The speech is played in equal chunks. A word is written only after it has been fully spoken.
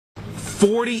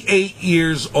48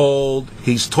 years old.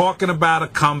 He's talking about a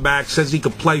comeback. Says he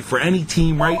could play for any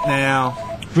team right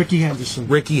now. Ricky Henderson.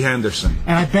 Ricky Henderson.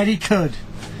 And I bet he could.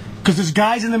 Because there's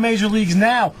guys in the major leagues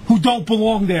now who don't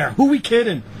belong there. Who we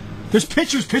kidding? There's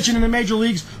pitchers pitching in the major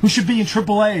leagues who should be in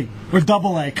AAA or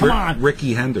AA. Come on.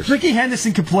 Ricky Henderson. Ricky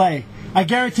Henderson could play. I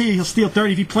guarantee you he'll steal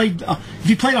 30. If he played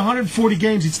 140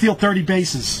 games, he'd steal 30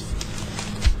 bases.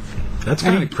 That's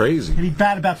kind of crazy. And he'd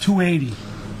bat about 280.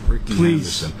 Ricky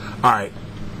Henderson. All right.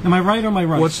 Am I right or am I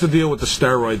right? What's the deal with the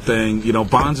steroid thing? You know,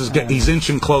 Bonds is he's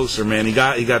inching closer, man. He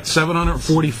got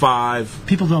 745.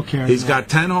 People don't care. He's got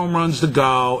 10 home runs to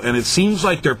go, and it seems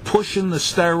like they're pushing the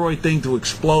steroid thing to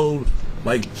explode.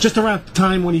 Like just around the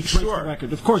time when he breaks the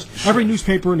record. Of course, every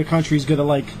newspaper in the country is going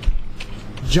to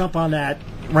jump on that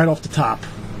right off the top.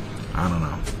 I don't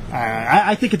know.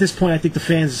 I think at this point, I think the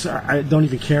fans don't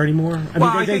even care anymore.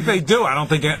 I think they do. I don't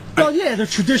think it... Well, yeah, they're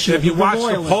traditional. If you watch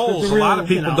the polls, a lot of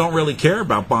people don't really care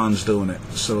about Bonds doing it.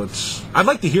 So it's... I'd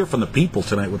like to hear from the people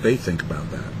tonight what they think about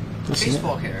that.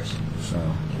 Baseball cares. So...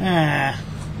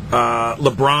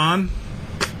 LeBron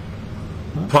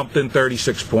pumped in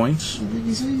 36 points.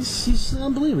 He's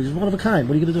unbelievable. He's one of a kind.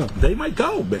 What are you going to do? They might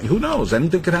go, but who knows?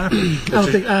 Anything could happen. I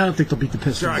don't think they'll beat the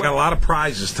Pistons. Sure, I got a lot of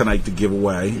prizes tonight to give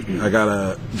away. I got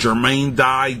a Jermaine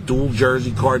Dye dual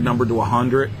jersey card numbered to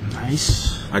 100.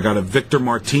 Nice. I got a Victor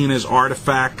Martinez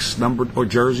Artifacts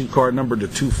jersey card numbered to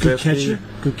 250.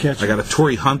 Good catcher. I got a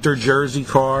Torrey Hunter jersey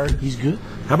card. He's good.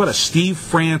 How about a Steve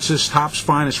Francis Topps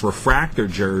Finest Refractor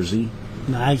jersey?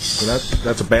 Nice. So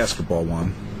that's a basketball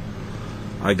one.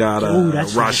 I got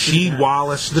Rasheed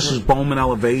Wallace. This is Bowman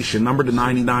Elevation, number to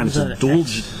 99. It's a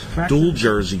dual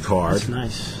jersey card. That's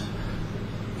nice.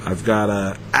 I've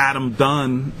got Adam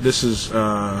Dunn. This is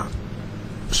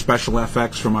Special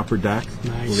FX from Upper Deck.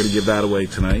 Nice. We're going to give that away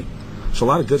tonight. So a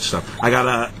lot of good stuff. I got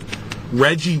a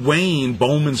Reggie Wayne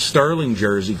Bowman Sterling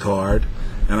jersey card,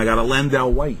 and I got a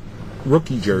Lendell White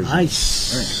rookie jersey.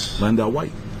 Nice. Right. Lendell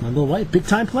White. Lendell White, big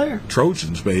time player.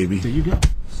 Trojans, baby. There you go.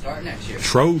 Start next year.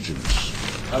 Trojans.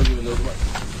 How would you even know what?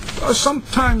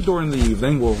 Sometime during the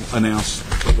evening we'll announce.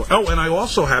 Oh, and I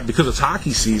also have, because it's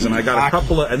hockey season, I got a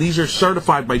couple of, and these are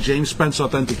certified by James Spence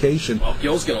Authentication. Well,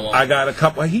 Gil's gonna want. I got a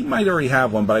couple. He might already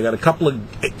have one, but I got a couple of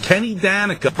Kenny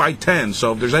Danica by 10.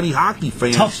 So if there's any hockey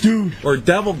fans, tough dude, or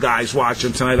Devil guys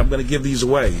watching tonight, I'm going to give these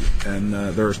away, and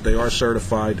they are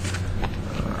certified.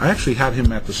 I actually had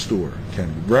him at the store.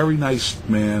 Kenny, very nice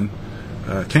man.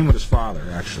 Came with his father,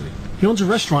 actually. He owns a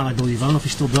restaurant, I believe. I don't know if he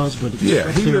still does, but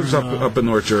yeah, he lives up in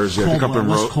North Jersey, I think up in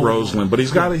Roseland. But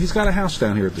he's got a house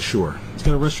down here at the shore. He's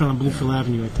got a restaurant on Bloomfield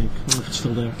Avenue, I think. I don't know if it's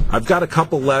still there. I've got a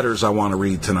couple letters I want to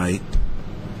read tonight.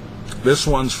 This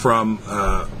one's from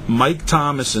Mike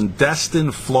Thomas in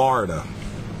Destin, Florida.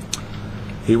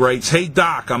 He writes, "Hey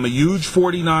Doc, I'm a huge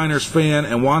 49ers fan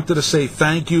and wanted to say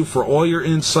thank you for all your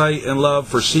insight and love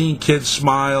for seeing kids'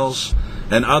 smiles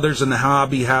and others in the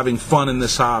hobby having fun in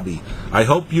this hobby. I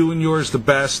hope you and yours the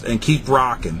best and keep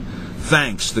rocking.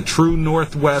 Thanks, the true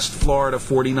Northwest Florida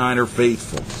 49er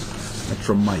faithful." That's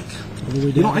from Mike.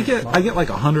 You know, I get like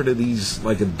 100 of these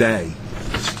like a day.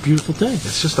 It's a beautiful thing.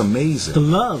 It's just amazing. The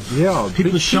love. Yeah,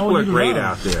 people are great love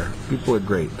out there. People are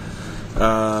great.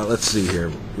 Let's see here.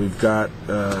 We've got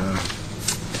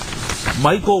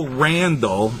Michael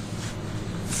Randall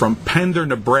from Pender,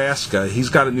 Nebraska. He's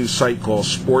got a new site called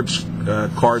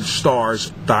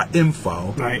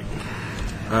sportscardstars.info. Right.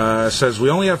 Says, we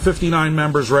only have 59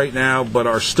 members right now, but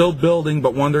are still building,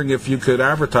 but wondering if you could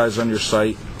advertise on your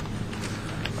site.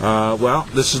 Well,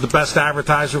 this is the best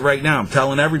advertiser right now. I'm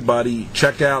telling everybody,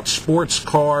 check out Sports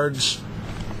Cards.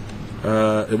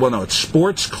 It's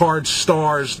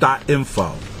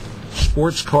sportscardstars.info.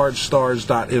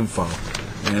 Sportscardstars.info.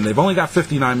 And they've only got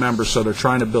 59 members, so they're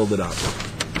trying to build it up.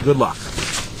 Good luck.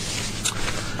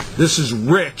 This is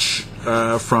Rich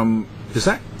from, is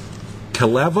that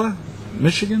Keleva,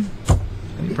 Michigan? How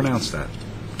do you pronounce that?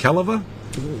 Keleva? I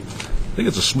think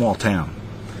it's a small town.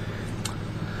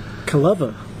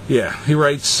 Keleva. Yeah, he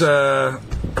writes,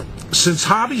 since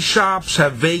hobby shops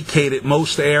have vacated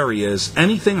most areas,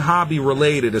 anything hobby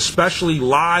related, especially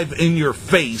live in your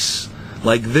face,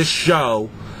 like this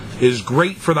show, is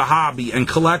great for the hobby and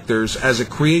collectors as it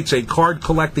creates a card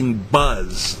collecting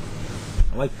buzz.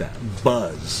 I like that.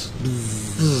 Buzz.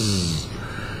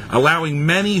 Allowing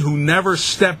many who never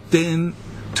stepped in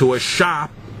to a shop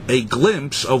a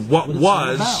glimpse of what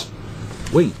was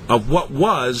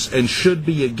and should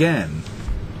be again.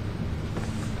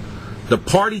 The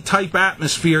party-type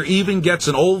atmosphere even gets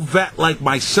an old vet like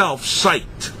myself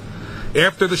psyched.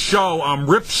 After the show, I'm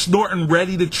rip snorting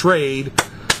ready to trade,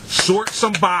 sort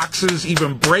some boxes,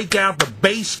 even break out the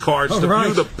base cards to right.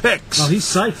 view the picks, Oh, he's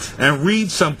psyched. and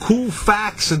read some cool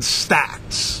facts and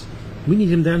stats. We need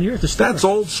him down here at the store. That's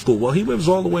old school. Well, he lives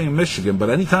all the way in Michigan, but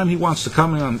anytime he wants to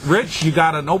come in on... Rich, you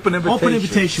got an open invitation. Open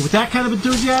invitation. With that kind of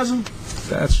enthusiasm,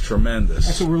 That's tremendous.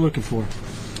 that's what we're looking for.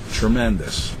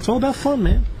 Tremendous. It's all about fun,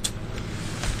 man.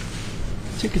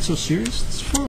 Take it so serious. It's fun.